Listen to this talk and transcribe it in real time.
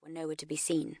nowhere to be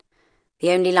seen,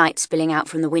 the only light spilling out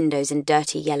from the windows in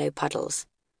dirty yellow puddles.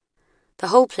 The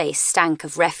whole place stank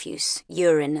of refuse,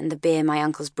 urine, and the beer my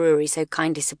uncle's brewery so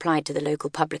kindly supplied to the local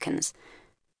publicans.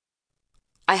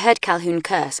 I heard Calhoun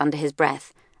curse under his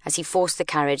breath as he forced the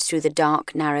carriage through the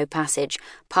dark, narrow passage,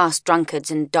 past drunkards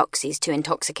and doxies too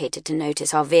intoxicated to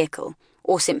notice our vehicle,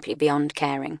 or simply beyond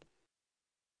caring.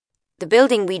 The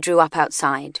building we drew up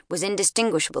outside was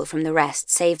indistinguishable from the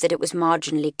rest, save that it was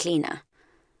marginally cleaner.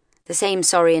 The same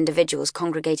sorry individuals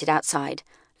congregated outside,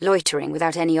 loitering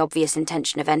without any obvious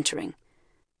intention of entering.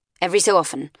 Every so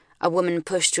often, a woman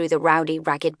pushed through the rowdy,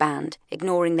 ragged band,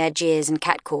 ignoring their jeers and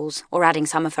catcalls, or adding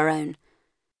some of her own.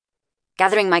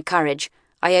 Gathering my courage,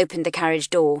 I opened the carriage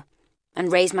door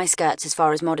and raised my skirts as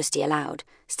far as modesty allowed,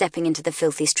 stepping into the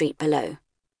filthy street below.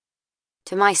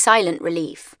 To my silent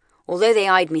relief, although they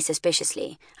eyed me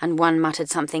suspiciously, and one muttered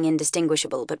something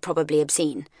indistinguishable but probably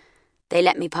obscene, they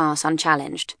let me pass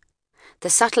unchallenged. The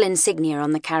subtle insignia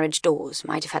on the carriage doors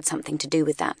might have had something to do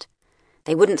with that.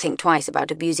 They wouldn't think twice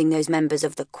about abusing those members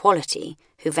of the quality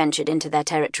who ventured into their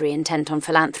territory intent on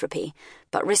philanthropy,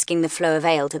 but risking the flow of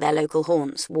ale to their local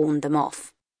haunts warned them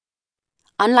off.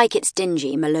 Unlike its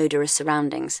dingy, malodorous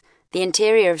surroundings, the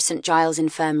interior of St. Giles'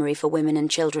 Infirmary for Women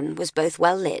and Children was both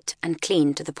well lit and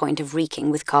clean to the point of reeking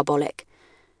with carbolic.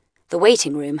 The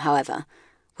waiting room, however,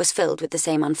 was filled with the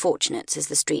same unfortunates as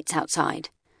the streets outside.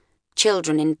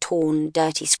 Children in torn,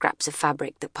 dirty scraps of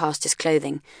fabric that passed as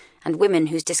clothing, and women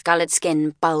whose discoloured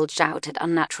skin bulged out at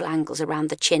unnatural angles around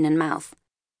the chin and mouth.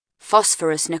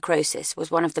 Phosphorus necrosis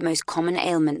was one of the most common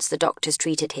ailments the doctors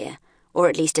treated here, or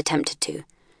at least attempted to.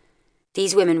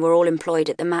 These women were all employed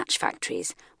at the match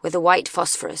factories, where the white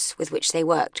phosphorus with which they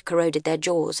worked corroded their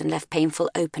jaws and left painful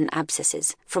open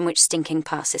abscesses from which stinking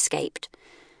pus escaped.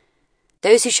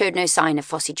 Those who showed no sign of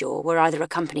phossy jaw were either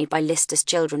accompanied by listless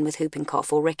children with whooping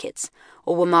cough or rickets,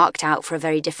 or were marked out for a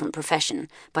very different profession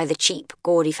by the cheap,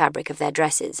 gaudy fabric of their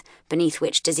dresses, beneath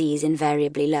which disease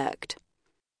invariably lurked.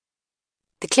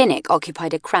 The clinic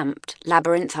occupied a cramped,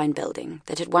 labyrinthine building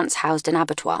that had once housed an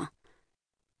abattoir.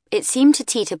 It seemed to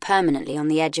teeter permanently on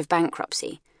the edge of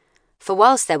bankruptcy, for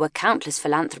whilst there were countless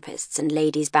philanthropists and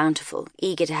ladies bountiful,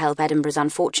 eager to help Edinburgh's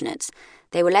unfortunates,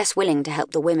 they were less willing to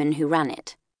help the women who ran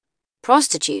it.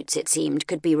 Prostitutes, it seemed,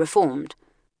 could be reformed.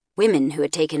 Women who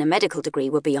had taken a medical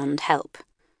degree were beyond help.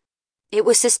 It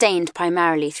was sustained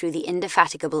primarily through the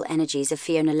indefatigable energies of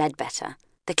Fiona Ledbetter,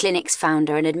 the clinic's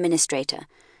founder and administrator,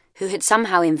 who had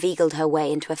somehow inveigled her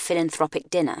way into a philanthropic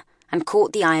dinner and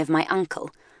caught the eye of my uncle,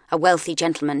 a wealthy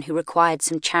gentleman who required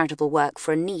some charitable work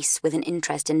for a niece with an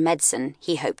interest in medicine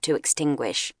he hoped to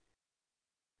extinguish.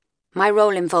 My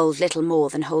role involved little more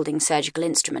than holding surgical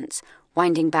instruments,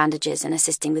 winding bandages and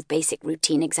assisting with basic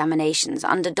routine examinations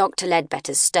under Dr.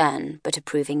 Ledbetter's stern but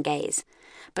approving gaze,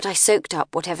 but I soaked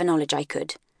up whatever knowledge I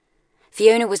could.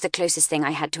 Fiona was the closest thing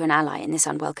I had to an ally in this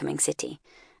unwelcoming city,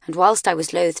 and whilst I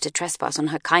was loath to trespass on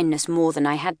her kindness more than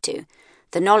I had to,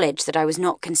 the knowledge that I was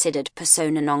not considered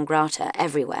persona non grata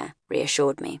everywhere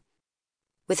reassured me.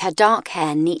 With her dark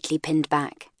hair neatly pinned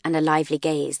back and a lively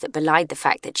gaze that belied the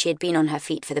fact that she had been on her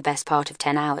feet for the best part of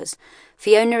 10 hours,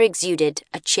 Fiona exuded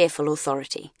a cheerful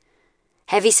authority.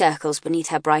 Heavy circles beneath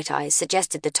her bright eyes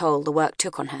suggested the toll the work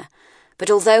took on her, but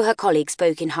although her colleague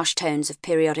spoke in hushed tones of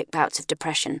periodic bouts of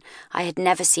depression, I had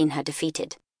never seen her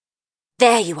defeated.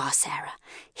 "There you are, Sarah.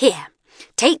 Here,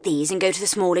 take these and go to the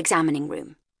small examining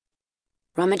room."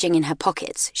 Rummaging in her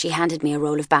pockets, she handed me a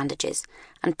roll of bandages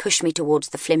and pushed me towards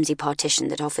the flimsy partition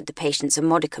that offered the patients a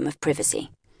modicum of privacy.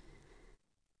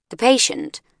 The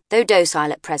patient, though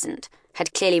docile at present,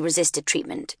 had clearly resisted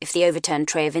treatment if the overturned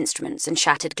tray of instruments and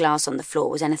shattered glass on the floor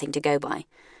was anything to go by,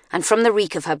 and from the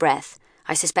reek of her breath,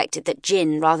 I suspected that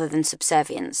gin rather than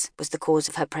subservience was the cause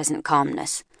of her present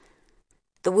calmness.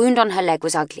 The wound on her leg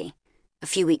was ugly, a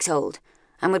few weeks old,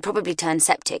 and would probably turn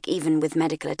septic even with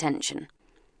medical attention.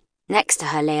 Next to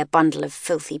her lay a bundle of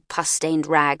filthy, pus-stained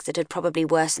rags that had probably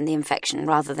worsened the infection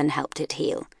rather than helped it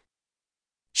heal.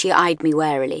 She eyed me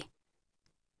warily.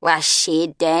 "What's she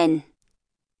done?"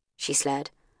 she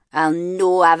slurred. "I'll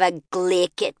no have a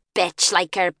glaikit bitch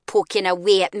like her poking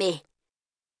away at me."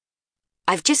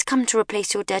 "I've just come to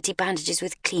replace your dirty bandages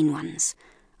with clean ones,"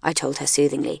 I told her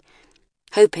soothingly,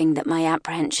 hoping that my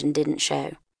apprehension didn't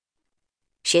show.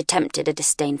 She attempted a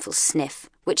disdainful sniff,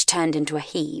 which turned into a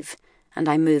heave, and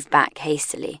I moved back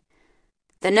hastily.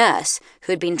 The nurse,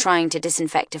 who had been trying to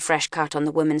disinfect a fresh cut on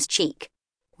the woman's cheek,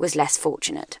 was less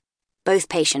fortunate. Both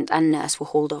patient and nurse were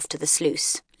hauled off to the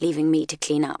sluice, leaving me to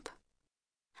clean up.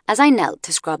 As I knelt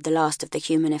to scrub the last of the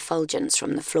human effulgence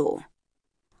from the floor,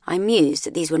 I mused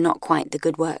that these were not quite the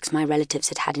good works my relatives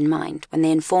had had in mind when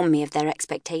they informed me of their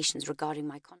expectations regarding my